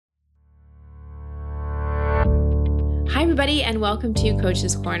Hi, everybody, and welcome to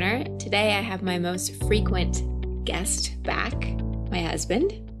Coach's Corner. Today, I have my most frequent guest back, my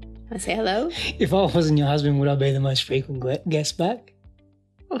husband. Want to say hello? If I wasn't your husband, would I be the most frequent guest back?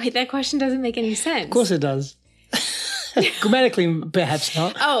 Wait, that question doesn't make any sense. Of course it does. Grammatically, perhaps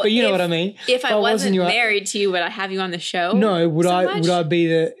not. Oh, but you know what I mean. If I wasn't married to you, would I have you on the show? No, would I be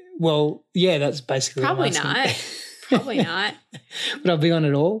the? Well, yeah, that's basically probably what I'm not. Probably not. Would I be on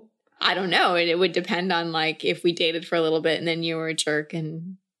it all? I don't know. It would depend on like if we dated for a little bit and then you were a jerk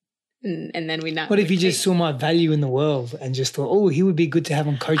and then we not. What if you just saw my value in the world and just thought, oh, he would be good to have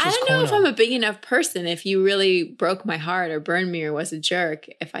on Coach's Corner? I don't know if I'm a big enough person. If you really broke my heart or burned me or was a jerk,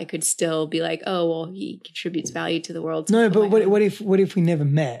 if I could still be like, oh, well, he contributes value to the world. No, but what if we never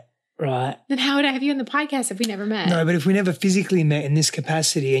met, right? Then how would I have you on the podcast if we never met? No, but if we never physically met in this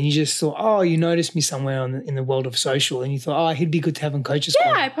capacity and you just thought, oh, you noticed me somewhere in the world of social and you thought, oh, he'd be good to have on Coach's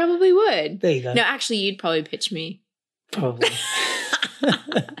Corner. Yeah, I probably would. There you go. No, actually, you'd probably pitch me. Probably.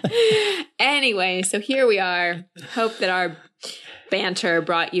 Anyway, so here we are. Hope that our banter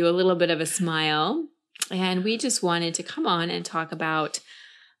brought you a little bit of a smile. And we just wanted to come on and talk about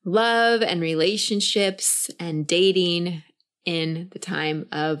love and relationships and dating in the time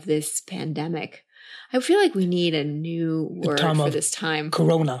of this pandemic. I feel like we need a new word for this time.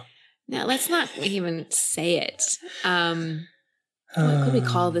 Corona. Now, let's not even say it. What could we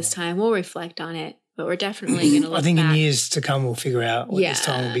call this time? We'll reflect on it. But we're definitely going to look I think back. in years to come we'll figure out what this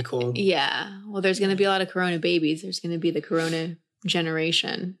time will be called. Yeah. Well, there's going to be a lot of Corona babies. There's going to be the Corona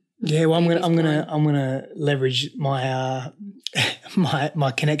generation. Yeah, well, I'm gonna leverage my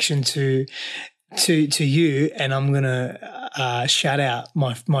my connection to you, and I'm gonna shout out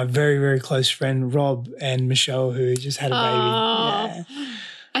my very, very close friend Rob and Michelle, who just had a baby. Yeah.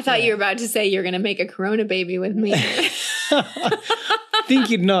 I thought you were about to say you're going to make a Corona baby with me. Think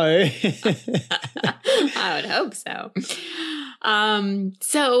you'd know. I would hope so.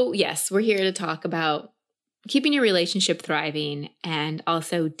 So yes, we're here to talk about keeping your relationship thriving and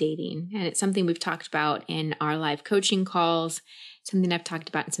also dating. And it's something we've talked about in our live coaching calls, something I've talked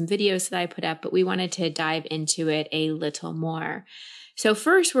about in some videos that I put up, but we wanted to dive into it a little more. So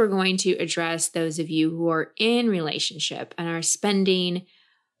first, we're going to address those of you who are in relationship and are spending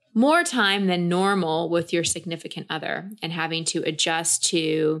more time than normal with your significant other and having to adjust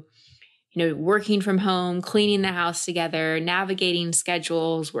to, working from home, cleaning the house together, navigating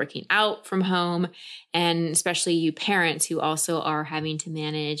schedules, working out from home, and especially you parents who also are having to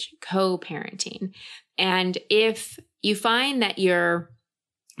manage co-parenting. And if you find that you're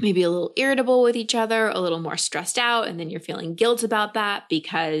maybe a little irritable with each other, a little more stressed out, and then you're feeling guilt about that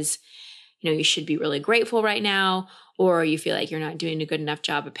because, you should be really grateful right now, or you feel like you're not doing a good enough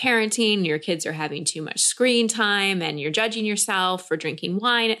job of parenting, your kids are having too much screen time, and you're judging yourself for drinking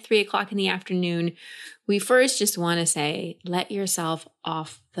wine at 3:00 in the afternoon, we first just want to say, let yourself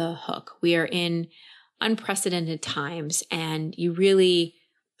off the hook. We are in unprecedented times, and you really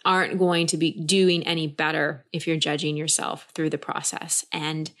aren't going to be doing any better if you're judging yourself through the process.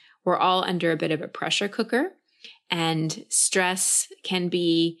 And we're all under a bit of a pressure cooker, and stress can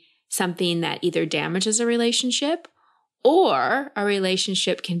be something that either damages a relationship, or a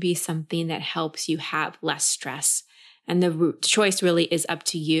relationship can be something that helps you have less stress. And the choice really is up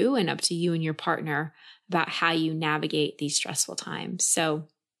to you and your partner about how you navigate these stressful times. So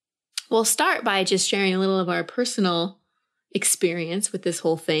we'll start by just sharing a little of our personal experience with this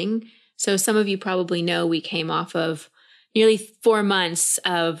whole thing. So some of you probably know we came off of nearly 4 months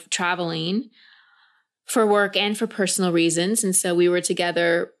of traveling for work and for personal reasons. And so we were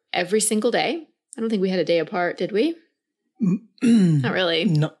together every single day. I don't think we had a day apart, did we? Not really.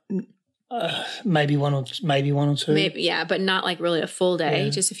 No, maybe one or two. Maybe, yeah, but not like really a full day,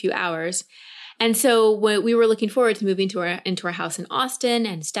 just a few hours. And so we were looking forward to moving into our house in Austin,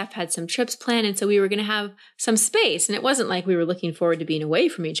 and Steph had some trips planned. And so we were going to have some space. And it wasn't like we were looking forward to being away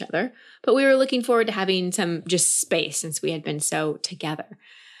from each other, but we were looking forward to having some just space since we had been so together.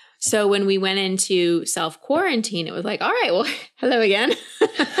 So when we went into self-quarantine, it was like, all right, well, hello again.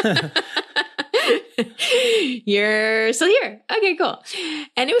 You're still here. Okay, cool.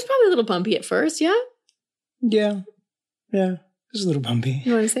 And it was probably a little bumpy at first, yeah? Yeah. It was a little bumpy.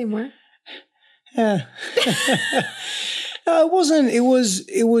 You want to say more? Yeah. No, it wasn't. It was,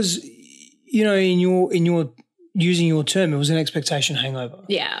 in your using your term, it was an expectation hangover.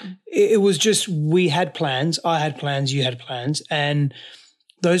 Yeah. It was just, we had plans. I had plans. You had plans. And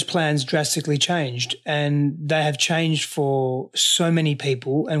those plans drastically changed, and they have changed for so many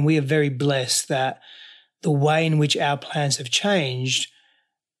people. And we are very blessed that the way in which our plans have changed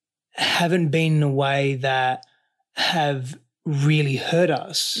haven't been in a way that have really hurt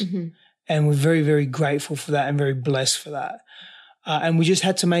us. Mm-hmm. And we're very, very grateful for that and very blessed for that. And we just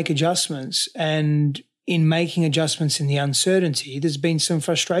had to make adjustments. And in making adjustments in the uncertainty, there's been some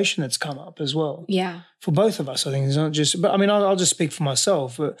frustration that's come up as well. Yeah. For both of us, I think. It's not just, but I mean, I'll just speak for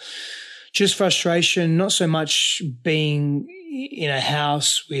myself, but just frustration, not so much being in a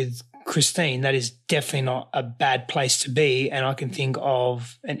house with Christine. That is definitely not a bad place to be. And I can think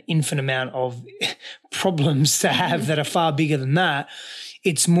of an infinite amount of problems to have that are far bigger than that.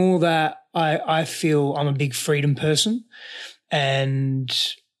 It's more that I feel I'm a big freedom person. And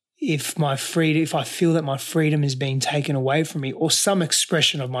if I feel that my freedom is being taken away from me, or some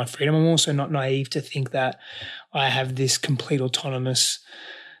expression of my freedom, I'm also not naive to think that I have this complete autonomous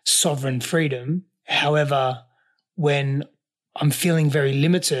sovereign freedom. However, when I'm feeling very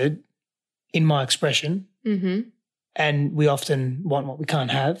limited in my expression, and we often want what we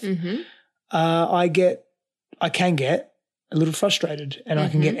can't have, I can get a little frustrated, and I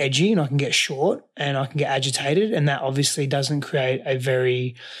can get edgy, and I can get short, and I can get agitated, and that obviously doesn't create a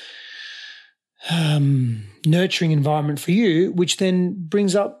very nurturing environment for you, which then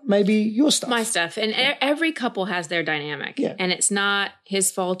brings up maybe your stuff. My stuff. And every couple has their dynamic. Yeah. And it's not his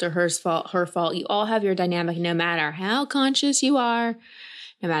fault or her fault. You all have your dynamic, no matter how conscious you are,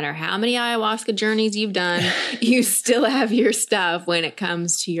 no matter how many ayahuasca journeys you've done, you still have your stuff when it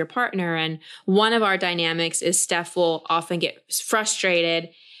comes to your partner. And one of our dynamics is Steph will often get frustrated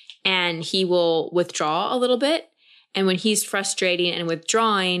and he will withdraw a little bit. And when he's frustrating and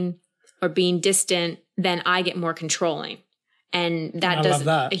withdrawing or being distant, then I get more controlling. And that love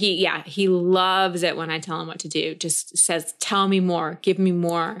that. He loves it when I tell him what to do. Just says, tell me more, give me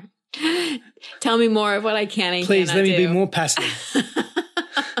more. Tell me more of what I can and Please let me do. be more passive.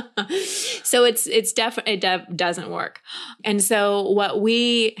 So it's definitely, it doesn't work. And so what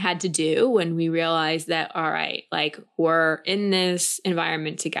we had to do when we realized that, all right, like we're in this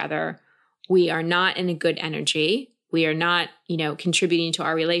environment together, we are not in a good energy. We are not, contributing to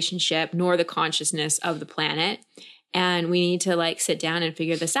our relationship nor the consciousness of the planet. And we need to like sit down and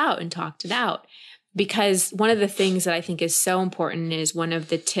figure this out and talk it out. Because one of the things that I think is so important is one of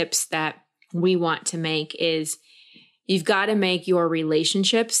the tips that we want to make is you've got to make your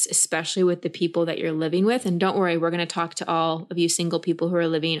relationships, especially with the people that you're living with. And don't worry, we're going to talk to all of you single people who are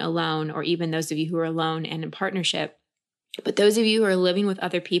living alone, or even those of you who are alone and in partnership. But those of you who are living with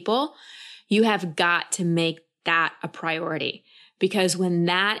other people, you have got to make that a priority. Because when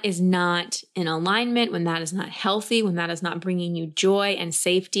that is not in alignment, when that is not healthy, when that is not bringing you joy and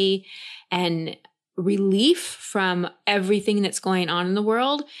safety and relief from everything that's going on in the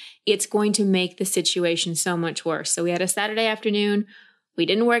world, it's going to make the situation so much worse. So we had a Saturday afternoon, we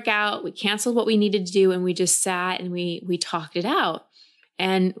didn't work out, we canceled what we needed to do, and we just sat and we talked it out.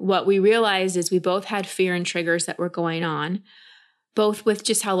 And what we realized is we both had fear and triggers that were going on, both with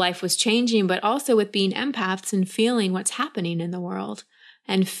just how life was changing, but also with being empaths and feeling what's happening in the world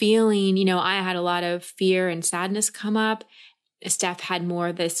and feeling, I had a lot of fear and sadness come up. Steph had more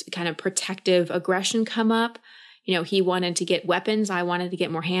of this kind of protective aggression come up. He wanted to get weapons. I wanted to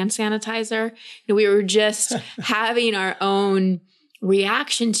get more hand sanitizer. We were just having our own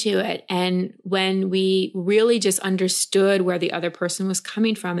reaction to it. And when we really just understood where the other person was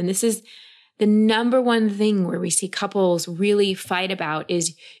coming from, and this is the number one thing where we see couples really fight about,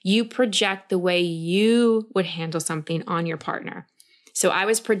 is you project the way you would handle something on your partner. So I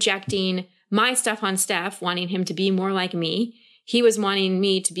was projecting my stuff on Steph, wanting him to be more like me. He was wanting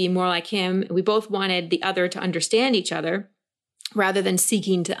me to be more like him. We both wanted the other to understand each other rather than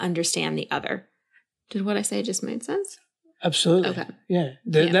seeking to understand the other. Did what I say just made sense? Absolutely. Okay. Yeah.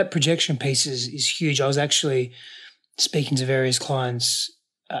 That projection piece is huge. I was actually speaking to various clients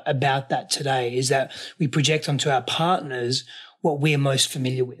about that today, is that we project onto our partners what we're most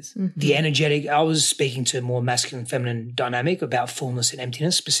familiar with. The energetic, I was speaking to more masculine, feminine dynamic about fullness and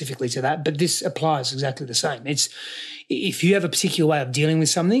emptiness, specifically to that, but this applies exactly the same. It's, if you have a particular way of dealing with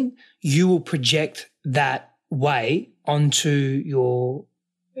something, you will project that way onto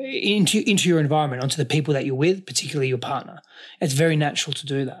into your environment, onto the people that you're with, particularly your partner. It's very natural to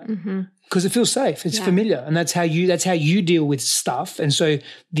do that because it feels safe. It's familiar, and that's how you deal with stuff. And so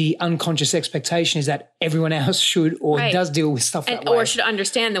the unconscious expectation is that everyone else should or does deal with stuff that way, or should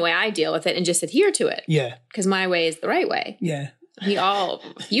understand the way I deal with it and just adhere to it. Yeah, because my way is the right way. Yeah.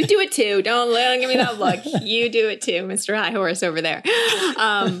 You do it too. Don't give me that look. You do it too, Mr. High Horse over there.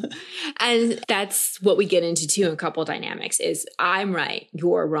 And that's what we get into too in couple dynamics is I'm right,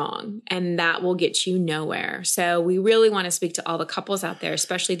 you're wrong. And that will get you nowhere. So we really want to speak to all the couples out there,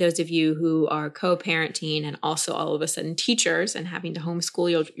 especially those of you who are co-parenting and also all of a sudden teachers and having to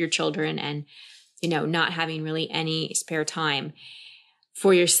homeschool your children and, not having really any spare time.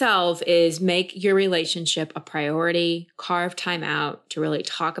 for yourself is make your relationship a priority, carve time out to really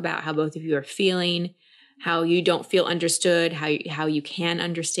talk about how both of you are feeling, how you don't feel understood, how you can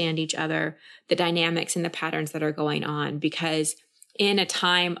understand each other, the dynamics and the patterns that are going on. Because in a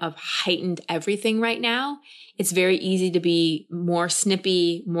time of heightened everything right now, it's very easy to be more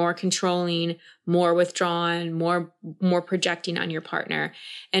snippy, more controlling, more withdrawn, more projecting on your partner.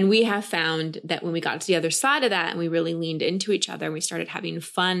 And we have found that when we got to the other side of that and we really leaned into each other and we started having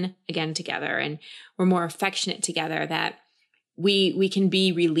fun again together and we're more affectionate together, that we can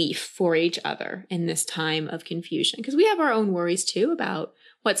be relief for each other in this time of confusion. Because we have our own worries too about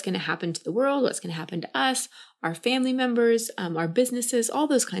what's going to happen to the world, what's going to happen to us, our family members, our businesses, all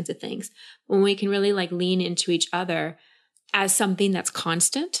those kinds of things. When we can really lean into each other as something that's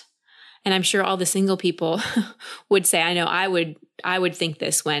constant. And I'm sure all the single people would say, I know I would think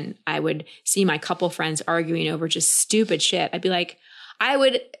this when I would see my couple friends arguing over just stupid shit. I'd be like, I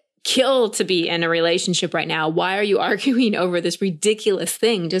would kill to be in a relationship right now. Why are you arguing over this ridiculous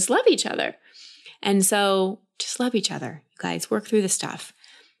thing? Just love each other. And so just love each other, you guys. Work through the stuff.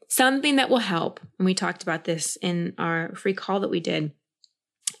 Something that will help, and we talked about this in our free call that we did,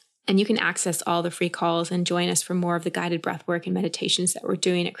 and you can access all the free calls and join us for more of the guided breathwork and meditations that we're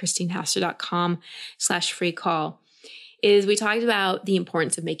doing at christinehaster.com/free call, is we talked about the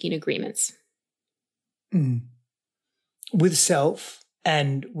importance of making agreements. With self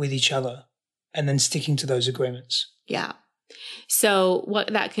and with each other, and then sticking to those agreements. Yeah. So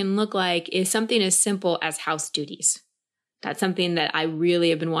what that can look like is something as simple as house duties. That's something that I really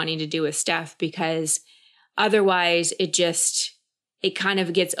have been wanting to do with Steph, because otherwise it kind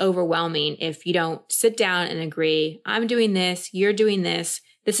of gets overwhelming if you don't sit down and agree, I'm doing this, you're doing this.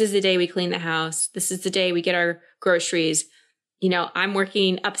 This is the day we clean the house. This is the day we get our groceries. I'm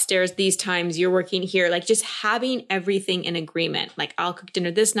working upstairs these times, you're working here. Just having everything in agreement. I'll cook dinner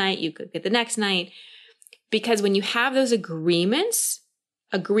this night, you cook it the next night. Because when you have those agreements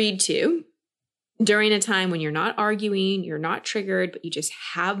agreed to during a time when you're not arguing, you're not triggered, but you just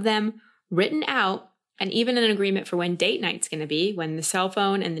have them written out, and even an agreement for when date night's going to be, when the cell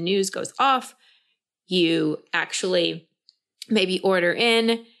phone and the news goes off, you actually maybe order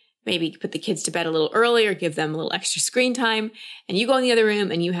in, maybe put the kids to bed a little early or give them a little extra screen time, and you go in the other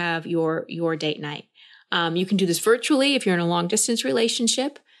room and you have your date night. You can do this virtually if you're in a long distance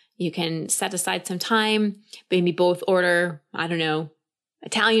relationship. You can set aside some time, maybe both order,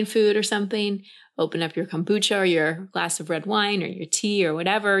 Italian food or something, open up your kombucha or your glass of red wine or your tea or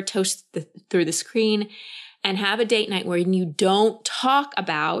whatever, toast through the screen, and have a date night where you don't talk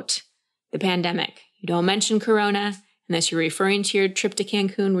about the pandemic. You don't mention Corona unless you're referring to your trip to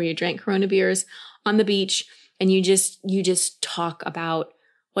Cancun where you drank Corona beers on the beach, and you just talk about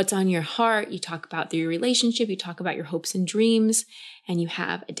what's on your heart. You talk about your relationship, you talk about your hopes and dreams, and you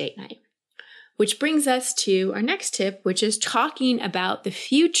have a date night. Which brings us to our next tip, which is talking about the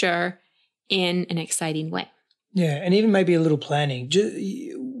future in an exciting way. Yeah, and even maybe a little planning.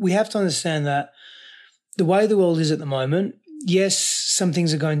 We have to understand that the way the world is at the moment, yes, some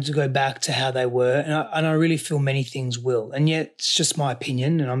things are going to go back to how they were, and I really feel many things will. And yet it's just my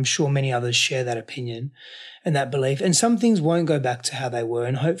opinion, and I'm sure many others share that opinion and that belief. And some things won't go back to how they were,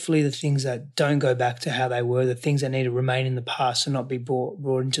 and hopefully the things that don't go back to how they were, the things that need to remain in the past and not be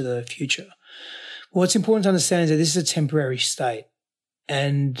brought into the future. What's important to understand is that this is a temporary state,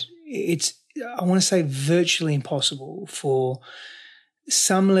 and it's, I want to say, virtually impossible for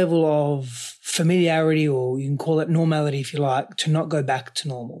some level of familiarity, or you can call it normality if you like, to not go back to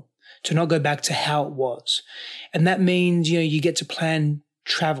normal, to not go back to how it was. And that means, you get to plan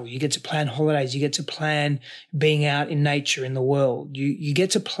travel, you get to plan holidays, you get to plan being out in nature, in the world. You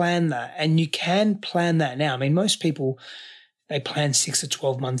get to plan that, and you can plan that now. I mean, most people, they plan 6 to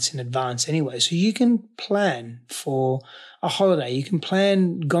 12 months in advance anyway. So you can plan for a holiday. You can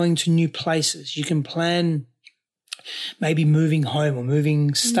plan going to new places. You can plan maybe moving home or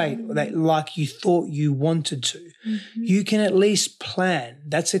moving state like you thought you wanted to. Mm-hmm. You can at least plan.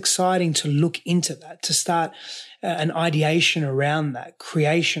 That's exciting to look into that, to start an ideation around that,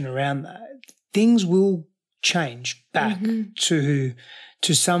 creation around that. Things will change back to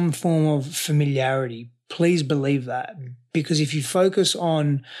some form of familiarity. Please believe that, because if you focus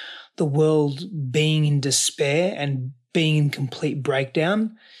on the world being in despair and being in complete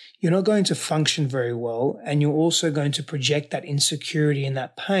breakdown, you're not going to function very well, and you're also going to project that insecurity and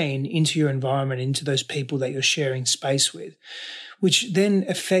that pain into your environment, into those people that you're sharing space with, which then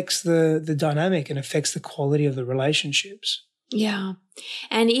affects the dynamic and affects the quality of the relationships. Yeah.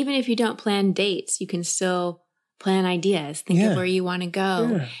 And even if you don't plan dates, you can still plan ideas, think of where you want to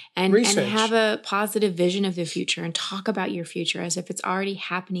go, and have a positive vision of the future and talk about your future as if it's already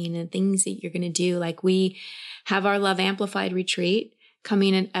happening and things that you're going to do. Like we have our Love Amplified retreat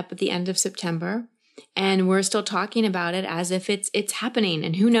coming up at the end of September, and we're still talking about it as if it's happening,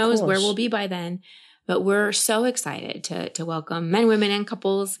 and who knows where we'll be by then. But we're so excited to welcome men, women, and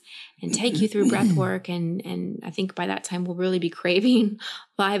couples and take you through breath work. And I think by that time, we'll really be craving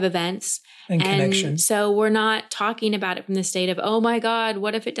live events and connection. So we're not talking about it from the state of, oh my God,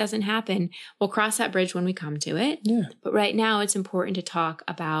 what if it doesn't happen? We'll cross that bridge when we come to it. Yeah. But right now, it's important to talk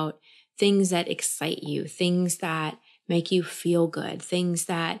about things that excite you, things that make you feel good, things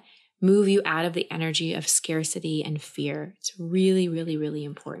that move you out of the energy of scarcity and fear. It's really, really, really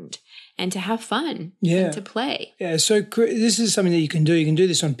important. And to have fun and to play. Yeah, so this is something that you can do. You can do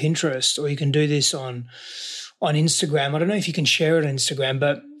this on Pinterest, or you can do this on Instagram. I don't know if you can share it on Instagram,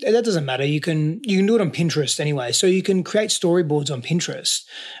 but that doesn't matter. You can do it on Pinterest anyway. So you can create storyboards on Pinterest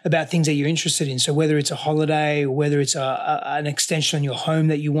about things that you're interested in. So whether it's a holiday, or whether it's an extension on your home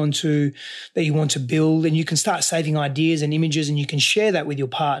that you want to build, and you can start saving ideas and images, and you can share that with your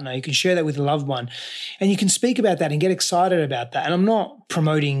partner. You can share that with a loved one, and you can speak about that and get excited about that. And I'm not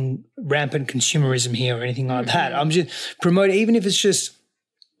promoting rampant consumerism here or anything like that. I'm just promoting, even if it's just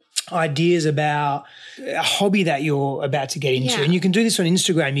ideas about a hobby that you're about to get into. And you can do this on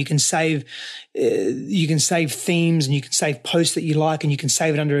Instagram. You can save themes, and you can save posts that you like, and you can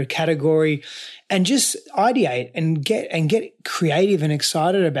save it under a category, and just ideate and get creative and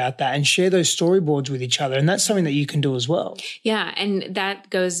excited about that, and share those storyboards with each other. And that's something that you can do as well. Yeah. And that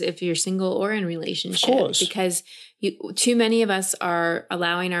goes if you're single or in relationship, of course. Because too many of us are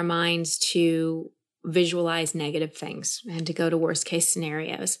allowing our minds to visualize negative things and to go to worst case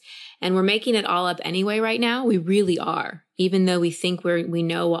scenarios. And we're making it all up anyway right now. We really are. Even though we think we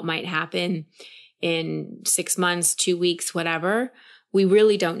know what might happen in 6 months, 2 weeks, whatever, we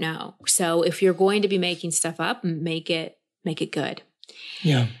really don't know. So if you're going to be making stuff up, make it good.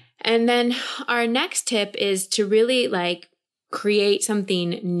 Yeah. And then our next tip is to really create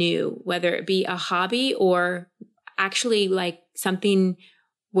something new, whether it be a hobby or actually something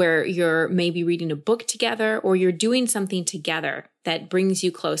where you're maybe reading a book together, or you're doing something together that brings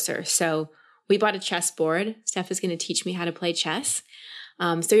you closer. So we bought a chessboard. Steph is going to teach me how to play chess.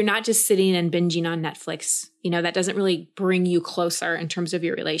 So you're not just sitting and binging on Netflix. That doesn't really bring you closer in terms of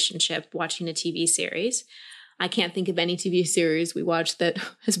your relationship, watching a TV series. I can't think of any TV series we watched that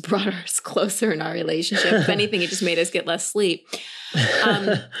has brought us closer in our relationship. If anything, it just made us get less sleep.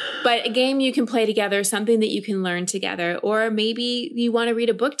 But a game you can play together, something that you can learn together, or maybe you want to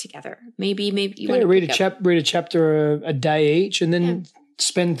read a book together. Maybe you want to read a chapter a day each, and then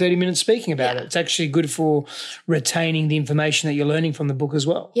spend 30 minutes speaking about it. It's actually good for retaining the information that you're learning from the book as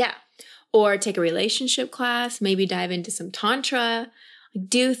well. Yeah. Or take a relationship class, maybe dive into some tantra,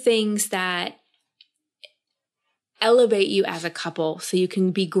 do things that elevate you as a couple so you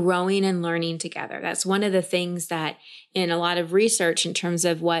can be growing and learning together. That's one of the things that in a lot of research in terms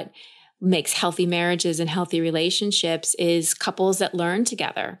of what makes healthy marriages and healthy relationships is couples that learn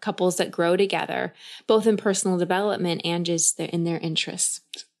together, couples that grow together, both in personal development and just in their interests.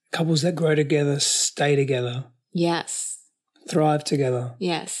 Couples that grow together, stay together. Yes. Thrive together.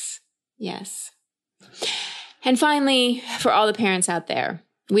 Yes. Yes. And finally, for all the parents out there,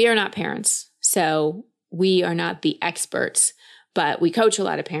 we are not parents. So we are not the experts, but we coach a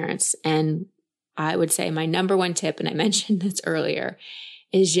lot of parents. And I would say my number one tip, and I mentioned this earlier,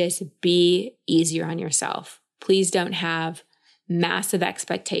 is just be easier on yourself. Please don't have massive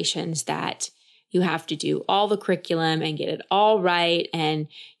expectations that you have to do all the curriculum and get it all right. And,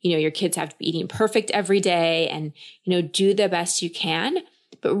 your kids have to be eating perfect every day and, do the best you can,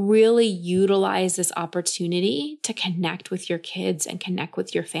 but really utilize this opportunity to connect with your kids and connect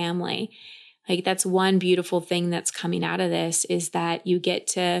with your family. That's one beautiful thing that's coming out of this is that you get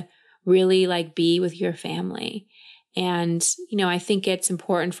to really be with your family. And, I think it's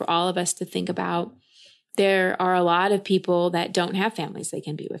important for all of us to think about there are a lot of people that don't have families they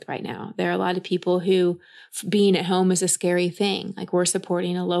can be with right now. There are a lot of people who being at home is a scary thing. We're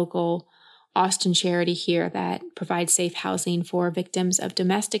supporting a local Austin charity here that provides safe housing for victims of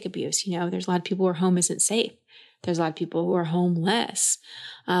domestic abuse. There's a lot of people where home isn't safe. There's a lot of people who are homeless.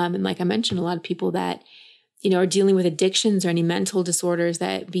 And like I mentioned, a lot of people that, are dealing with addictions or any mental disorders,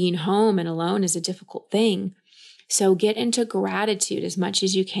 that being home and alone is a difficult thing. So get into gratitude as much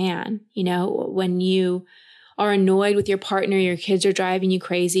as you can. When you are annoyed with your partner, your kids are driving you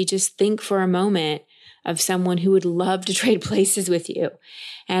crazy, just think for a moment of someone who would love to trade places with you.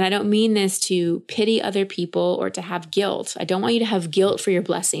 And I don't mean this to pity other people or to have guilt. I don't want you to have guilt for your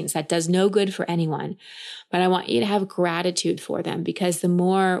blessings. That does no good for anyone. But I want you to have gratitude for them, because the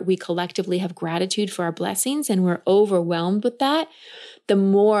more we collectively have gratitude for our blessings and we're overwhelmed with that, the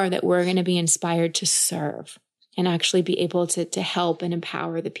more that we're going to be inspired to serve and actually be able to help and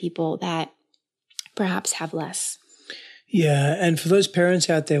empower the people that perhaps have less. Yeah, and for those parents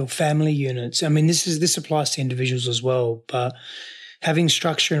out there, or family units, I mean, this applies to individuals as well, but having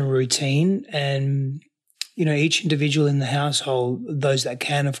structure and routine, and each individual in the household, those that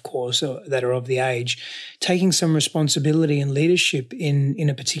can, of course, or that are of the age, taking some responsibility and leadership in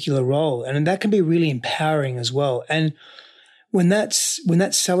a particular role, and that can be really empowering as well. And when that's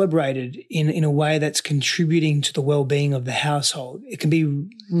celebrated in a way that's contributing to the well-being of the household, it can be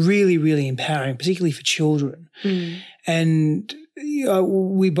really, really empowering, particularly for children. And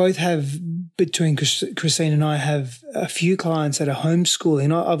we both have, between Christine and I, have a few clients that are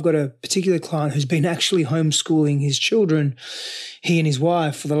homeschooling. I've got a particular client who's been actually homeschooling his children, he and his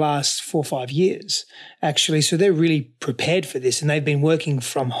wife, for the last 4 or 5 years, actually. So they're really prepared for this, and they've been working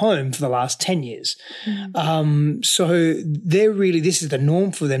from home for the last 10 years. So they're really, this is the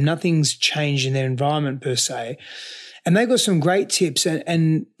norm for them. Nothing's changed in their environment per se. And they've got some great tips.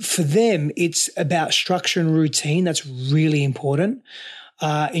 And for them, it's about structure and routine. That's really important.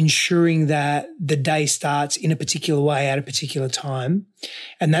 Ensuring that the day starts in a particular way at a particular time.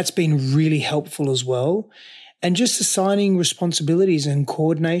 And that's been really helpful as well. And just assigning responsibilities and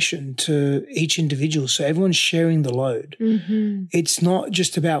coordination to each individual, so everyone's sharing the load. It's not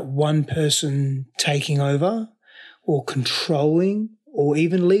just about one person taking over or controlling or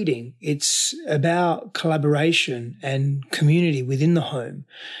even leading. It's about collaboration and community within the home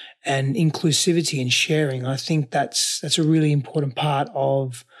and inclusivity and sharing. I think that's a really important part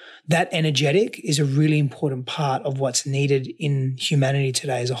of that. Energetic is a really important part of what's needed in humanity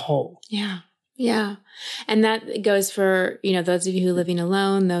today as a whole. Yeah. And that goes for, those of you who are living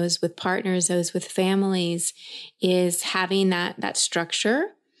alone, those with partners, those with families, is having that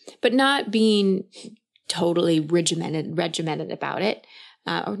structure, but not being totally regimented about it.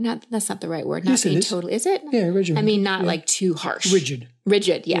 Or not, that's not the right word. Not being totally, is it? Yeah, regimented. I mean, not like too harsh.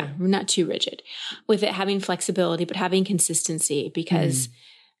 Rigid, yeah. Not too rigid. With it having flexibility, but having consistency, because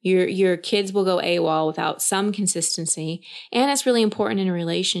your kids will go AWOL without some consistency. And it's really important in a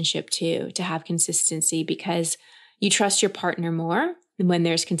relationship too, to have consistency, because you trust your partner more when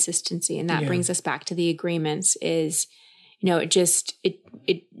there's consistency. And that brings us back to the agreements is,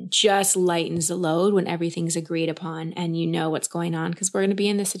 it just lightens the load when everything's agreed upon and you know what's going on, because we're going to be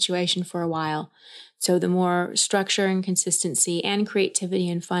in this situation for a while. So the more structure and consistency and creativity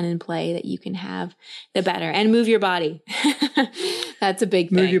and fun and play that you can have, the better. And move your body. That's a big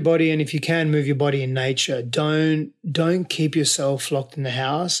thing. Move your body, and if you can, move your body in nature. Don't keep yourself locked in the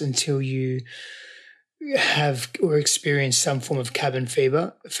house until you have or experience some form of cabin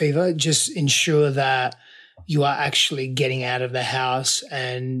fever. Just ensure that you are actually getting out of the house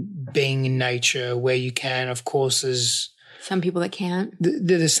and being in nature where you can. Of course, there's some people that can't.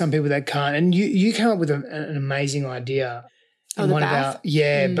 There's some people that can't. And you came up with an amazing idea. Oh, the bath?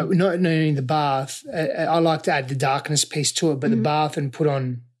 But not only the bath. I like to add the darkness piece to it, but the bath, and put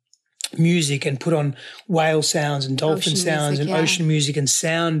on music and put on whale sounds and dolphin sounds and ocean music and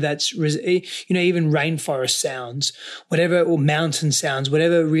sound that's, even rainforest sounds, whatever, or mountain sounds,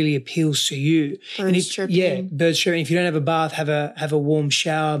 whatever really appeals to you. Birds chirping. Yeah, birds chirping. If you don't have a bath, have a warm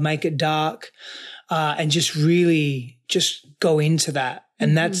shower, make it dark, and just really just go into that.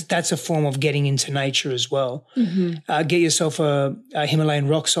 And that's a form of getting into nature as well. Get yourself a Himalayan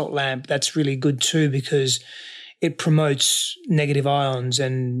rock salt lamp. That's really good too, because it promotes negative ions,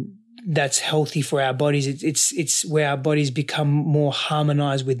 and that's healthy for our bodies. It's where our bodies become more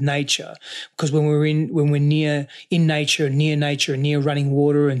harmonized with nature, because when we're near nature, near running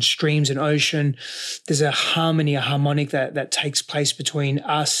water and streams and ocean, there's a harmonic that takes place between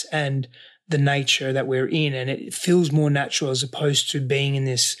us and the nature that we're in, and it feels more natural as opposed to being in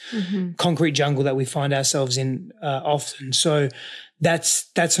this concrete jungle that we find ourselves in often. So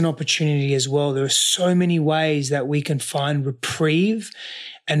that's an opportunity as well. There are so many ways that we can find reprieve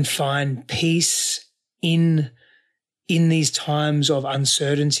and find peace in these times of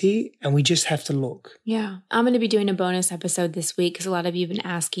uncertainty, and we just have to look. Yeah. I'm going to be doing a bonus episode this week because a lot of you have been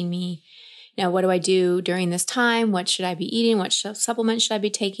asking me, what do I do during this time? What should I be eating? What supplements should I be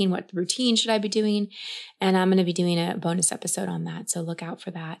taking? What routine should I be doing? And I'm going to be doing a bonus episode on that, so look out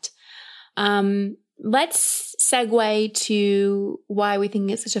for that. Let's segue to why we think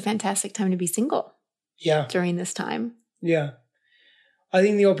it's such a fantastic time to be single. Yeah. During this time. Yeah. I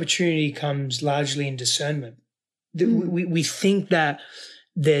think the opportunity comes largely in discernment. We think that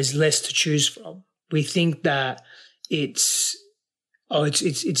there's less to choose from. We think that it's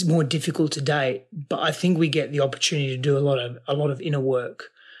more difficult to date, but I think we get the opportunity to do a lot of inner work.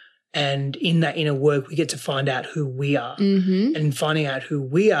 And in that inner work, we get to find out who we are. And in finding out who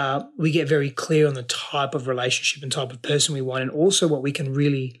we are, we get very clear on the type of relationship and type of person we want, and also what we can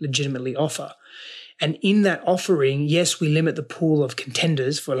really legitimately offer. And in that offering, yes, we limit the pool of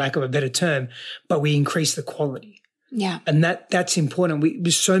contenders, for lack of a better term, but we increase the quality. Yeah. And that's important.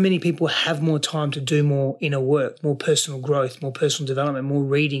 So many people have more time to do more inner work, more personal growth, more personal development, more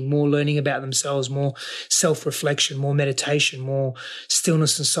reading, more learning about themselves, more self-reflection, more meditation, more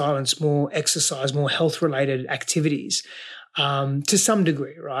stillness and silence, more exercise, more health-related activities, to some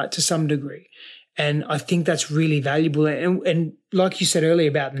degree, right? To some degree. And I think that's really valuable. And like you said earlier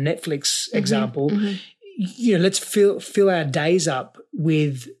about the Netflix example, let's fill our days up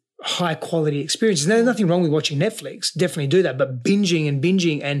with high quality experiences. There's nothing wrong with watching Netflix. Definitely do that. But binging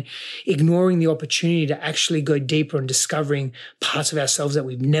and ignoring the opportunity to actually go deeper and discovering parts of ourselves that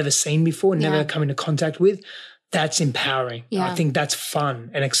we've never seen before, never come into contact with, that's empowering. Yeah. I think that's fun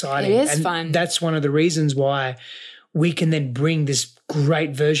and exciting. It is fun. That's one of the reasons why we can then bring this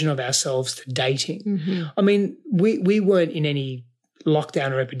great version of ourselves to dating. I mean, we weren't in any lockdown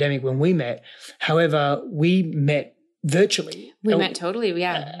or epidemic when we met. However, we met virtually. We met totally,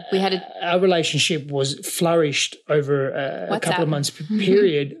 yeah. We had our relationship was flourished over a couple of months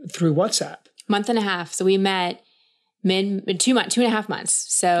period through WhatsApp. Month and a half. So we met 2.5 months.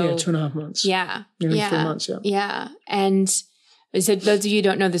 So yeah, 2.5 months. Yeah. Nearly 3 months, yeah. Yeah. And so those of you who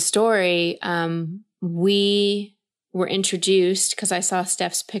don't know the story, we were introduced because I saw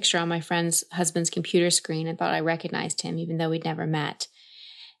Steph's picture on my friend's husband's computer screen and thought I recognized him even though we'd never met.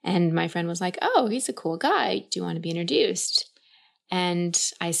 And my friend was like, oh, he's a cool guy. Do you want to be introduced? And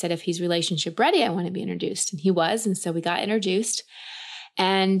I said, if he's relationship ready, I want to be introduced. And he was. And so we got introduced.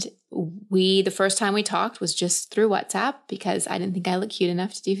 And the first time we talked was just through WhatsApp because I didn't think I looked cute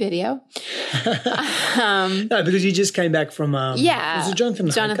enough to do video. No, because you just came back from, was it Jonathan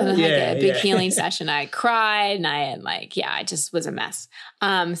Hackett, big healing session. I cried and I just was a mess.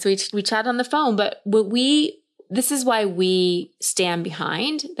 So we chatted on the phone, but this is why we stand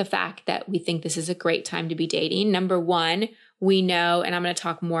behind the fact that we think this is a great time to be dating. Number one, we know, and I'm going to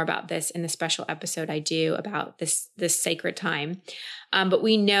talk more about this in the special episode I do about this sacred time. But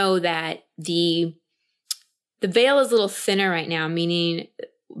we know that the veil is a little thinner right now, meaning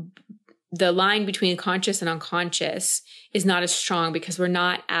the line between conscious and unconscious is not as strong because we're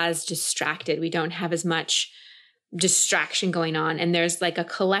not as distracted. We don't have as much distraction going on. And there's like a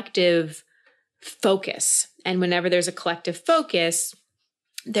collective focus. And whenever there's a collective focus,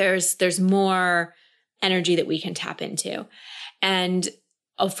 there's more energy that we can tap into. And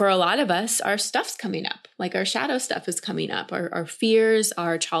for a lot of us, our stuff's coming up, like our shadow stuff is coming up, our fears,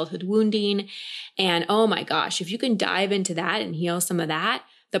 our childhood wounding. And oh my gosh, if you can dive into that and heal some of that,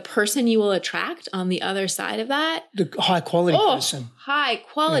 the person you will attract on the other side of that. The high quality person. High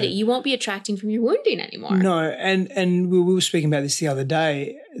quality. Yeah. You won't be attracting from your wounding anymore. No. And we were speaking about this the other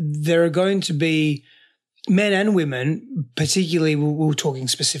day. There are going to be men and women, particularly we were talking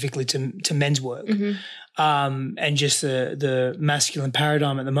specifically to men's work, and just the masculine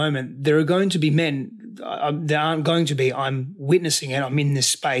paradigm at the moment. There are going to be men, there aren't going to be, I'm witnessing it, I'm in this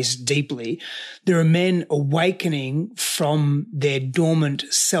space deeply. There are men awakening from their dormant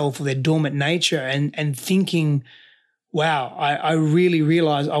self or their dormant nature and thinking, wow, I really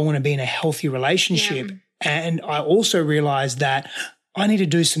realize I want to be in a healthy relationship. Yeah. And I also realize that I need to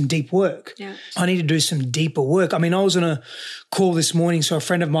do some deep work. Yeah. I need to do some deeper work. I mean, I was on a call this morning. So a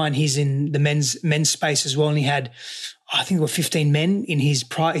friend of mine, he's in the men's space as well. And he had, I think there were 15 men in he's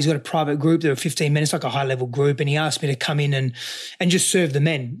got a private group. There were 15 men. It's like a high level group. And he asked me to come in and just serve the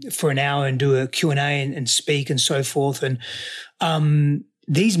men for an hour and do a Q&A and speak and so forth. And,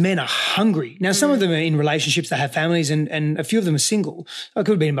 these men are hungry. Now, some of them are in relationships, they have families and a few of them are single. It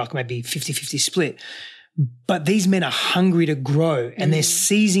could have been like maybe 50-50 split. But these men are hungry to grow and they're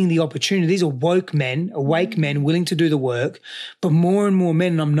seizing the opportunity. These are awake men willing to do the work. But more and more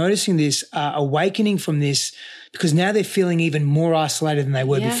men, and I'm noticing this, are awakening from this because now they're feeling even more isolated than they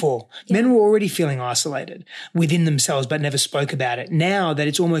were before. Yeah. Men were already feeling isolated within themselves but never spoke about it. Now that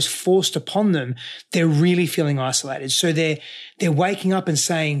it's almost forced upon them, they're really feeling isolated. So they're waking up and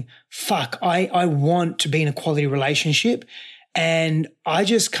saying, fuck, I want to be in a quality relationship. And I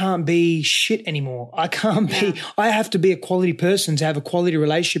just can't be shit anymore. I have to be a quality person to have a quality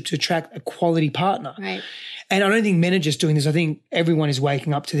relationship to attract a quality partner. Right. And I don't think men are just doing this. I think everyone is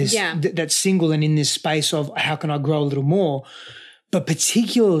waking up to this, that's single and in this space of how can I grow a little more? but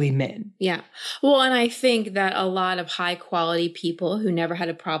particularly men. Yeah. Well, and I think that a lot of high quality people who never had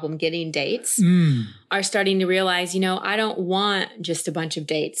a problem getting dates are starting to realize, I don't want just a bunch of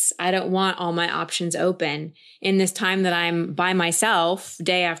dates. I don't want all my options open. In this time that I'm by myself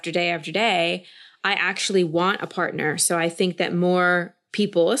day after day after day, I actually want a partner. So I think that more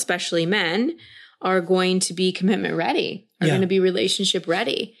people, especially men, are going to be commitment ready, are going to be relationship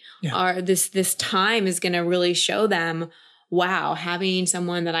ready. This time is going to really show them, wow, having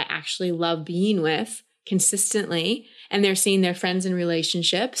someone that I actually love being with consistently, and they're seeing their friends in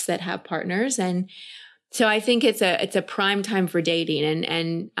relationships that have partners. And so I think it's a prime time for dating.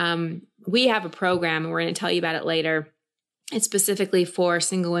 And we have a program, and we're going to tell you about it later. It's specifically for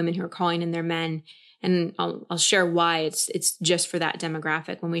single women who are calling in their men. And I'll share why it's just for that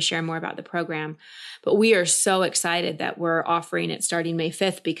demographic when we share more about the program. But we are so excited that we're offering it starting May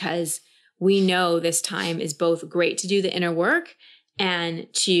 5th, because we know this time is both great to do the inner work and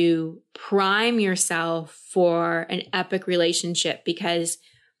to prime yourself for an epic relationship, because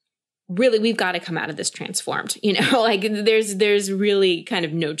really we've got to come out of this transformed, like there's really kind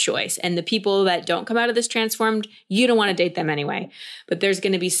of no choice. And the people that don't come out of this transformed, you don't want to date them anyway. But there's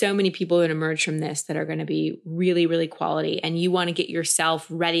going to be so many people that emerge from this that are going to be really, really quality. And you want to get yourself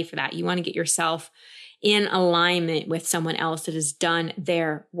ready for that. You want to get yourself in alignment with someone else that has done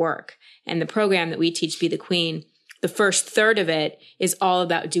their work. And the program that we teach, Be the Queen, the first third of it is all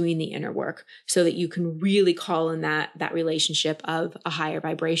about doing the inner work so that you can really call in that relationship of a higher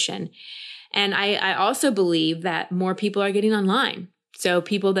vibration. And I also believe that more people are getting online. So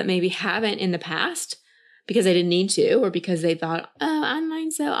people that maybe haven't in the past because they didn't need to, or because they thought, oh,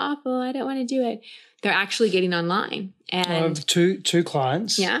 online's so awful, I don't want to do it. They're actually getting online. And I have two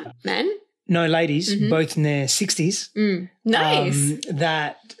clients. Yeah, men? No, ladies, both in their 60s. Nice.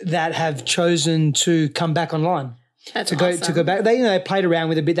 That have chosen to come back online. That's awesome. To go back. They played around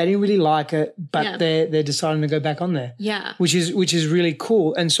with it a bit. They didn't really like it, but they're deciding to go back on there. Yeah. Which is really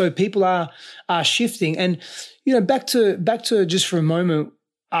cool. And so people are shifting. And back to just for a moment,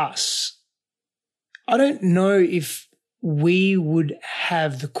 us. I don't know if we would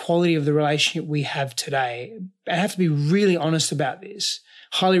have the quality of the relationship we have today. I have to be really honest about this,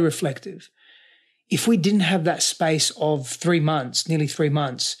 highly reflective. If we didn't have that space of 3 months, nearly 3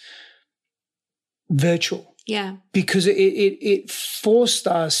 months, virtual. Yeah. Because it forced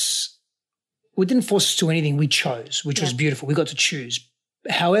us, we didn't force us to anything, we chose, which was beautiful. We got to choose.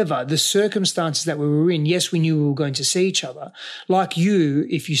 However, the circumstances that we were in, yes, we knew we were going to see each other. Like you,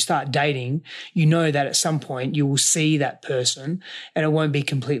 if you start dating, you know that at some point you will see that person and it won't be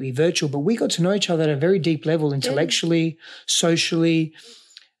completely virtual. But we got to know each other at a very deep level, intellectually, socially,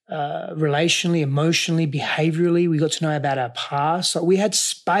 relationally, emotionally, behaviorally. We got to know about our past. So we had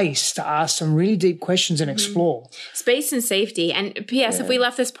space to ask some really deep questions and explore. Space and safety. And P.S., if we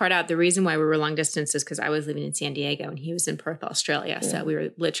left this part out, the reason why we were long distance is because I was living in San Diego and he was in Perth, Australia. Yeah. So we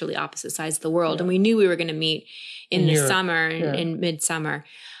were literally opposite sides of the world. Yeah. And we knew we were going to meet in the summer, in midsummer.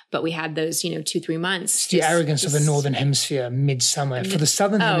 But we had those, 2-3 months. It's the arrogance of the Northern Hemisphere, midsummer. For the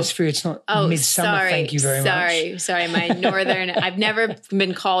Southern Hemisphere, it's not midsummer. Sorry, thank you very much. Sorry. My northern, I've never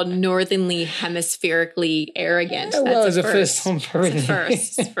been called northernly hemispherically arrogant. Yeah, well, it's a first time for everything.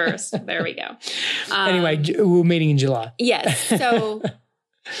 It's first. There we go. Anyway, we're meeting in July. Yes. So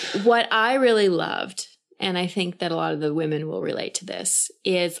what I really loved, and I think that a lot of the women will relate to this,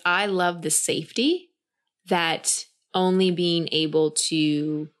 is I love the safety that only being able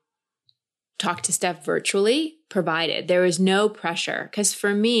to talk to Steph virtually provided. There was no pressure. Because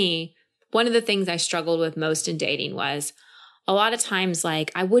for me, one of the things I struggled with most in dating was a lot of times, I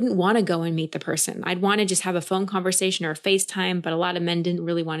wouldn't want to go and meet the person. I'd want to just have a phone conversation or a FaceTime, but a lot of men didn't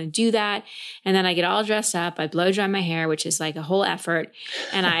really want to do that. And then I get all dressed up. I'd blow dry my hair, which is like a whole effort.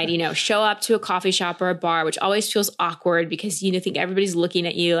 And I'd, show up to a coffee shop or a bar, which always feels awkward because, think everybody's looking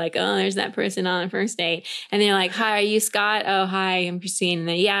at you like, oh, there's that person on a first date. And they're like, hi, are you Scott? Oh, hi, I'm Christine. And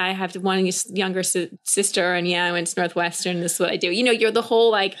then, yeah, I have one younger sister. And yeah, I went to Northwestern. This is what I do. You're the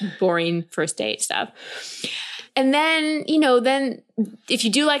whole boring first date stuff. And then, then if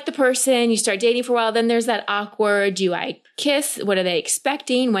you do like the person, you start dating for a while, then there's that awkward, do I kiss? What are they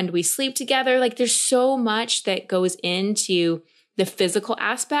expecting? When do we sleep together? There's so much that goes into the physical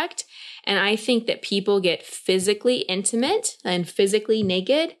aspect. And I think that people get physically intimate and physically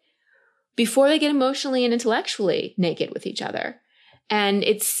naked before they get emotionally and intellectually naked with each other. And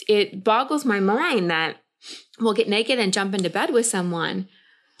it boggles my mind that we'll get naked and jump into bed with someone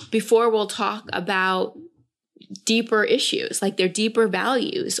before we'll talk about deeper issues, like their deeper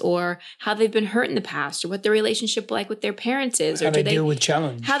values or how they've been hurt in the past or what their relationship like with their parents is. Or how they deal with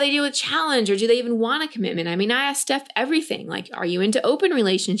challenge. How they deal with challenge, or do they even want a commitment? I mean, I asked Steph everything. Like, are you into open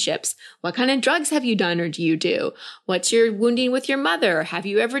relationships? What kind of drugs have you done or do you do? What's your wounding with your mother? Have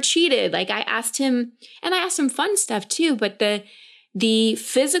you ever cheated? Like I asked him, and I asked him fun stuff too, but the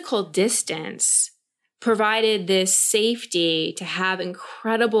physical distance provided this safety to have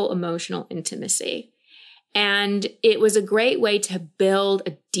incredible emotional intimacy. And it was a great way to build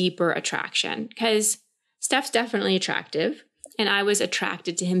a deeper attraction because Steph's definitely attractive and I was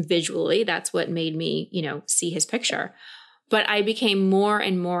attracted to him visually. That's what made me, see his picture. But I became more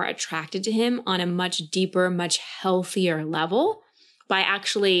and more attracted to him on a much deeper, much healthier level by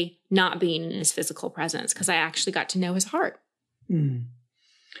actually not being in his physical presence because I actually got to know his heart. Mm.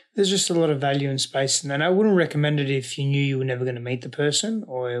 There's just a lot of value and space in that. And I wouldn't recommend it if you knew you were never going to meet the person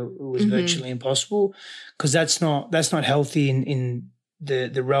or it was virtually impossible, because that's not healthy in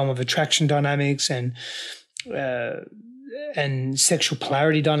the realm of attraction dynamics and sexual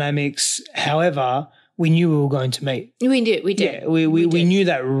polarity dynamics. However, we knew we were going to meet. We did. Yeah, we knew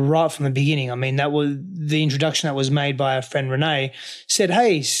that right from the beginning. I mean, that was the introduction that was made by our friend Renee said,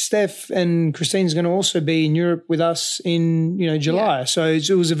 hey, Steph and Christine's going to also be in Europe with us in, July. Yeah. So it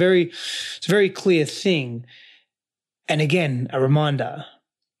was a very clear thing. And again, a reminder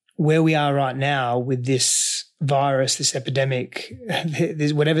where we are right now with this virus, this epidemic,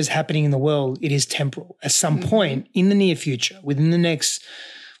 whatever's happening in the world, it is temporal. At some point in the near future, within the next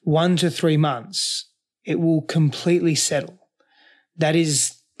 1 to 3 months, it will completely settle. That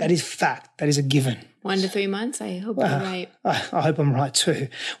is fact. That is a given. 1 to 3 months? I hope you're right. I hope I'm right too.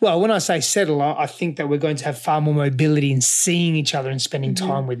 Well, when I say settle, I think that we're going to have far more mobility in seeing each other and spending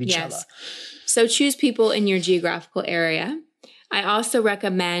time with each other. So choose people in your geographical area. I also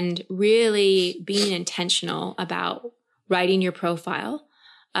recommend really being intentional about writing your profile,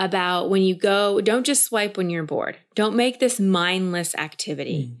 about when you go, don't just swipe when you're bored. Don't make this mindless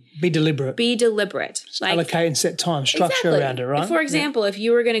activity. Be deliberate. Like, allocate and set time, structure around it, right? For example, if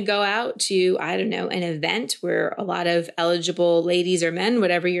you were going to go out to, an event where a lot of eligible ladies or men,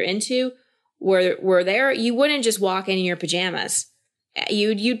 whatever you're into, were there, you wouldn't just walk in your pajamas.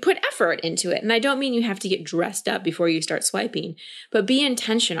 You'd put effort into it. And I don't mean you have to get dressed up before you start swiping, but be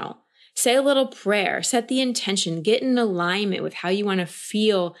intentional. Say a little prayer, set the intention, get in alignment with how you want to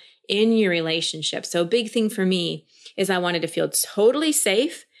feel in your relationship. So a big thing for me is I wanted to feel totally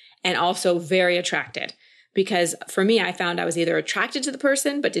safe and also very attracted. Because for me, I found I was either attracted to the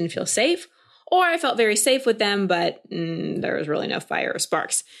person but didn't feel safe, or I felt very safe with them, but there was really no fire or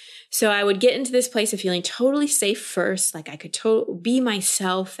sparks. So I would get into this place of feeling totally safe first, like I could be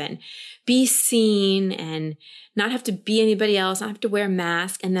myself and be seen and not have to be anybody else, not have to wear a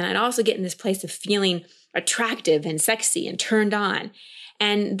mask. And then I'd also get in this place of feeling attractive and sexy and turned on.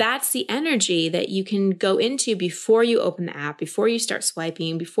 And that's the energy that you can go into before you open the app, before you start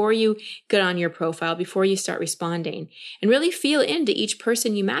swiping, before you get on your profile, before you start responding, and really feel into each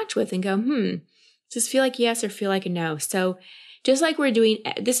person you match with and go, does this feel like yes or feel like a no? So just like we're doing,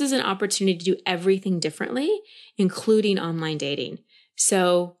 this is an opportunity to do everything differently, including online dating.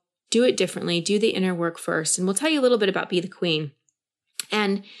 So do it differently, do the inner work first. And we'll tell you a little bit about Be the Queen.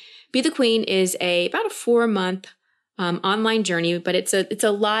 And Be the Queen is about a 4-month online journey, but it's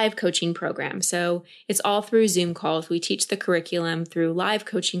a live coaching program. So it's all through Zoom calls. We teach the curriculum through live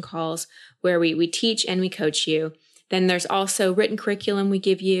coaching calls where we teach and we coach you. Then there's also written curriculum we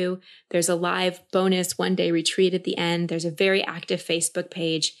give you. There's a live bonus 1-day retreat at the end. There's a very active Facebook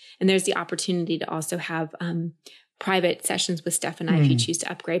page. And there's the opportunity to also have private sessions with Steph and I if you choose to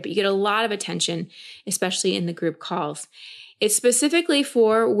upgrade. But you get a lot of attention, especially in the group calls. It's specifically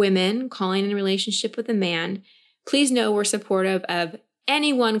for women calling in a relationship with a man. Please know we're supportive of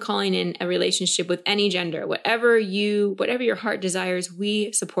anyone calling in a relationship with any gender. Whatever your heart desires,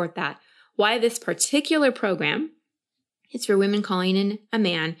 we support that. Why this particular program, it's for women calling in a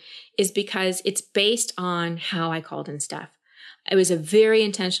man, is because it's based on how I called in Steph. It was a very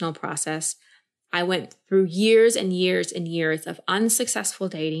intentional process. I went through years and years and years of unsuccessful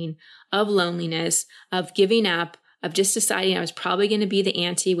dating, of loneliness, of giving up, of just deciding I was probably going to be the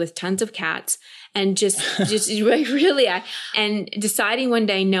auntie with tons of cats and just really, and deciding one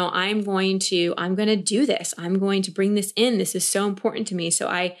day, no, I'm going to do this. I'm going to bring this in. This is so important to me. So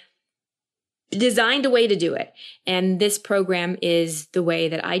I designed a way to do it. And this program is the way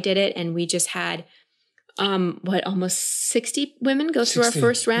that I did it. And we just had, almost 60 women go through our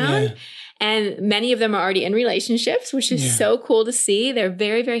first round. Yeah. And many of them are already in relationships, which is so cool to see. They're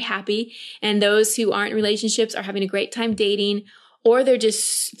very, very happy. And those who aren't in relationships are having a great time dating, or they're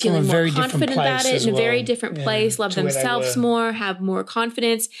just feeling more confident about it in a very different place, love themselves more, have more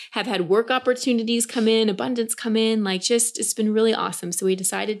confidence, have had work opportunities come in, abundance come in, like just it's been really awesome. So we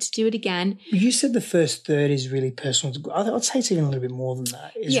decided to do it again. You said the first third is really personal. I'd say it's even a little bit more than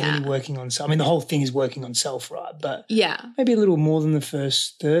that. It's really working on self. I mean, the whole thing is working on self, right? But maybe a little more than the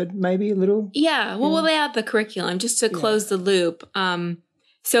first third, maybe a little. Yeah. Well, we'll lay out the curriculum just to close the loop.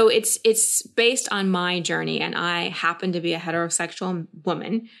 So it's based on my journey, and I happen to be a heterosexual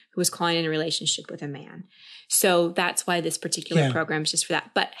woman who was calling in a relationship with a man. So that's why this particular program is just for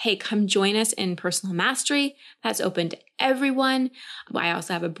that. But hey, come join us in Personal Mastery. That's open to everyone. I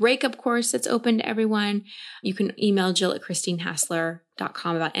also have a breakup course that's open to everyone. You can email Jill at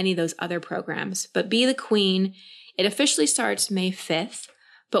christinehassler.com about any of those other programs. But Be the Queen, it officially starts May 5th.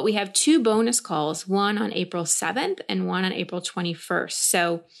 But we have 2 bonus calls, one on April 7th and one on April 21st.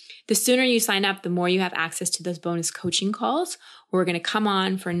 So the sooner you sign up, the more you have access to those bonus coaching calls. We're going to come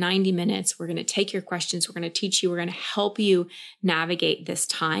on for 90 minutes. We're going to take your questions. We're going to teach you. We're going to help you navigate this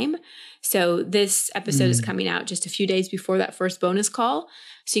time. So this episode is coming out just a few days before that first bonus call.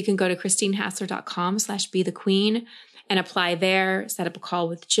 So you can go to christinehassler.com/bethequeen and apply there, set up a call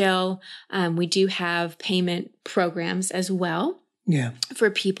with Jill. We do have payment programs as well. For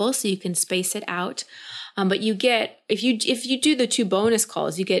people, so you can space it out. But you get, if you do the 2 bonus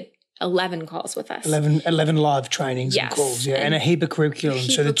calls, you get 11 calls with us. 11 live trainings and calls, and a heap of curriculum.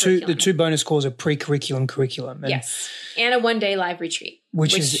 So the two bonus calls are pre-curriculum, curriculum. And and a 1-day live retreat.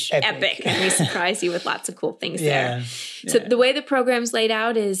 Which is epic. And we surprise you with lots of cool things there. So the way the program's laid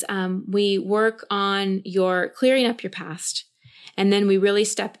out is we work on your clearing up your past. And then we really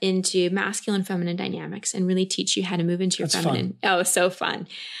step into masculine, feminine dynamics and really teach you how to move into your feminine. Fun. Oh, so fun.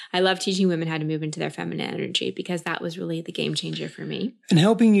 I love teaching women how to move into their feminine energy because that was really the game changer for me. And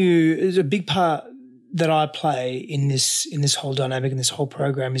helping you is a big part that I play in this whole dynamic, in this whole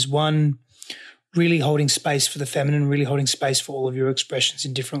program is one, really holding space for the feminine, really holding space for all of your expressions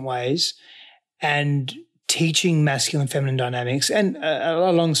in different ways and teaching masculine, feminine dynamics and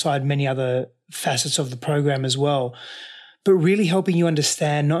alongside many other facets of the program as well. But really helping you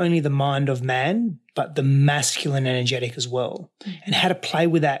understand not only the mind of man, but the masculine energetic as well, and how to play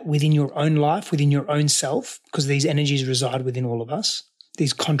with that within your own life, within your own self, because these energies reside within all of us.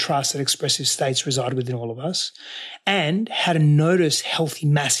 These contrasted expressive states reside within all of us, and how to notice healthy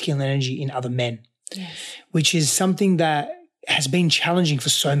masculine energy in other men, which is something that has been challenging for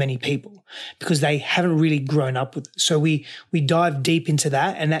so many people because they haven't really grown up with it. So we dive deep into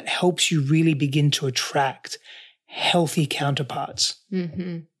that, and that helps you really begin to attract healthy counterparts.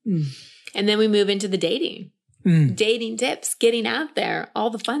 And then we move into the dating tips, getting out there, all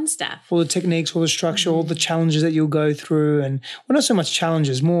the fun stuff, all the techniques, all the structure, all the challenges that you'll go through, and not so much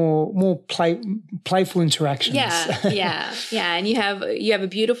challenges, more playful interactions. And you have a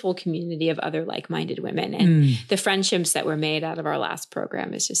beautiful community of other like-minded women, and the friendships that were made out of our last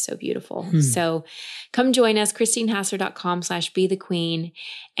program is just so beautiful. So come join us, christinehassler.com/bethequeen.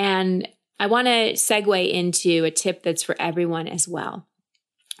 And I want to segue into a tip that's for everyone as well,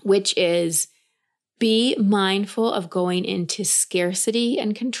 which is be mindful of going into scarcity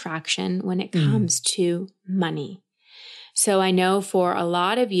and contraction when it comes to money. So I know for a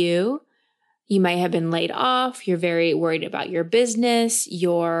lot of you, you might have been laid off. You're very worried about your business.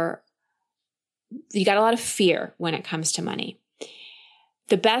 You got a lot of fear when it comes to money.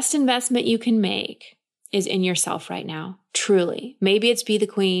 The best investment you can make is in yourself right now, truly. Maybe it's Be the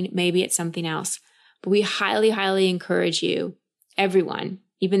Queen, maybe it's something else. But we highly, highly encourage you, everyone,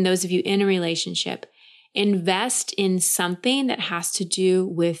 even those of you in a relationship, invest in something that has to do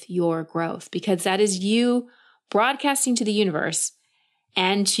with your growth, because that is you broadcasting to the universe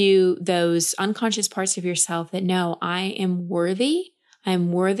and to those unconscious parts of yourself that know, I am worthy, I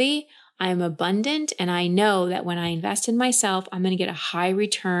am abundant, and I know that when I invest in myself, I'm going to get a high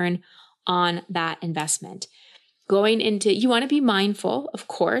return on that investment. You want to be mindful, of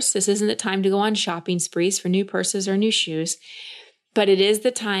course. This isn't the time to go on shopping sprees for new purses or new shoes, but it is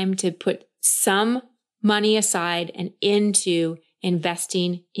the time to put some money aside and into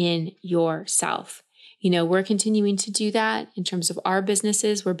investing in yourself. We're continuing to do that in terms of our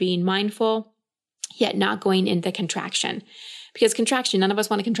businesses. We're being mindful, yet not going into contraction. Because contraction, none of us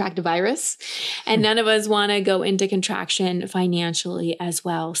want to contract a virus, and none of us want to go into contraction financially as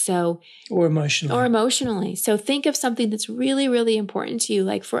well. Or emotionally. So think of something that's really, really important to you.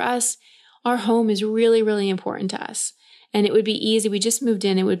 Like for us, our home is really, really important to us. And it would be easy. We just moved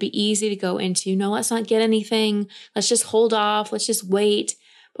in. It would be easy to go into, no, let's not get anything. Let's just hold off. Let's just wait.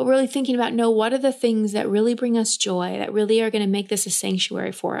 But really thinking about, no, what are the things that really bring us joy, that really are going to make this a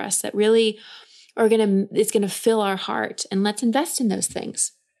sanctuary for us, that really it's going to fill our heart. And let's invest in those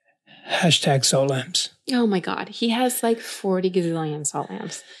things. Hashtag salt lamps. Oh my God. He has like 40 gazillion salt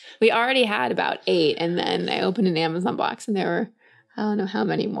lamps. We already had about 8. And then I opened an Amazon box and there were, I don't know how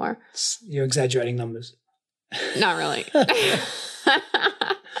many more. You're exaggerating numbers. Not really.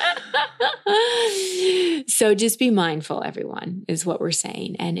 So just be mindful, everyone, is what we're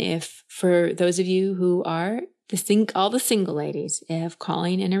saying. And if for those of you who are all the single ladies, if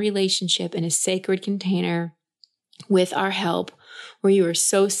calling in a relationship in a sacred container with our help, where you are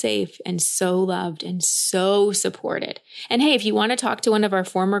so safe and so loved and so supported. And hey, if you want to talk to one of our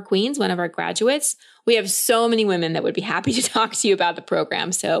former queens, one of our graduates, we have so many women that would be happy to talk to you about the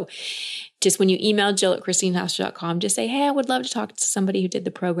program. So just when you email Jill@ChristineHoster.com, just say, hey, I would love to talk to somebody who did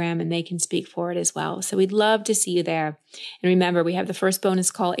the program, and they can speak for it as well. So we'd love to see you there. And remember, we have the first bonus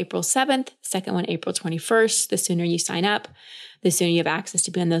call April 7th, second one April 21st. The sooner you sign up, the sooner you have access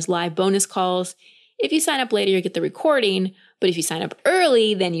to be on those live bonus calls. If you sign up later, you get the recording. But if you sign up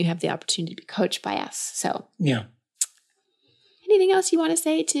early, then you have the opportunity to be coached by us. So yeah. Anything else you want to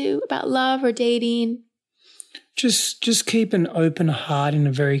say about love or dating? Just keep an open heart in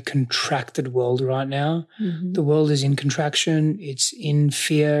a very contracted world right now. Mm-hmm. The world is in contraction. It's in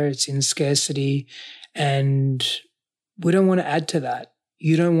fear. It's in scarcity. And we don't want to add to that.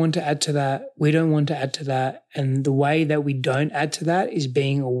 You don't want to add to that. We don't want to add to that. And the way that we don't add to that is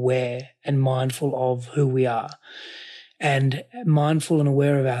being aware and mindful of who we are. And mindful and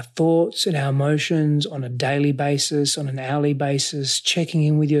aware of our thoughts and our emotions on a daily basis, on an hourly basis, checking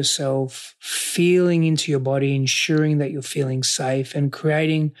in with yourself, feeling into your body, ensuring that you're feeling safe, and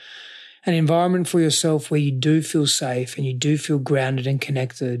creating an environment for yourself where you do feel safe and you do feel grounded and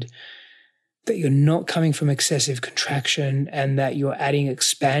connected, that you're not coming from excessive contraction and that you're adding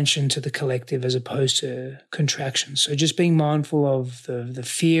expansion to the collective as opposed to contraction. So just being mindful of the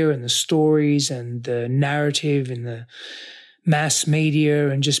fear and the stories and the narrative and the mass media,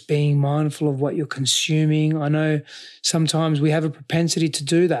 and just being mindful of what you're consuming. I know sometimes we have a propensity to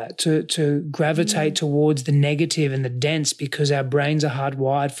do that, to gravitate towards the negative and the dense, because our brains are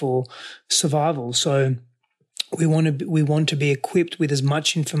hardwired for survival. So we want to be equipped with as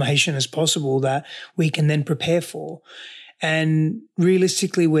much information as possible that we can then prepare for. And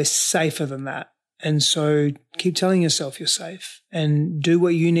realistically, we're safer than that. And so keep telling yourself you're safe, and do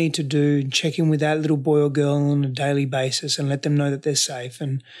what you need to do, and check in with that little boy or girl on a daily basis and let them know that they're safe.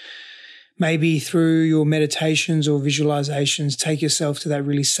 And maybe through your meditations or visualizations, take yourself to that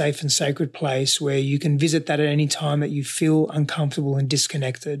really safe and sacred place where you can visit that at any time that you feel uncomfortable and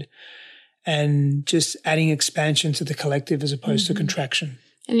disconnected. And just adding expansion to the collective as opposed to contraction.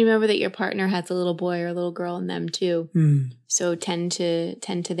 And remember that your partner has a little boy or a little girl in them too. So tend to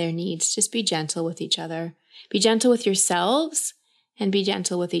their needs. Just be gentle with each other. Be gentle with yourselves and be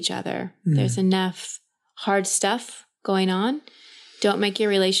gentle with each other. There's enough hard stuff going on. Don't make your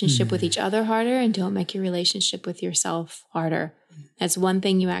relationship with each other harder, and don't make your relationship with yourself harder. That's one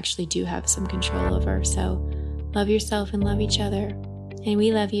thing you actually do have some control over. So love yourself and love each other. And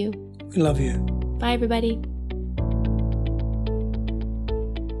we love you. We love you. Bye, everybody.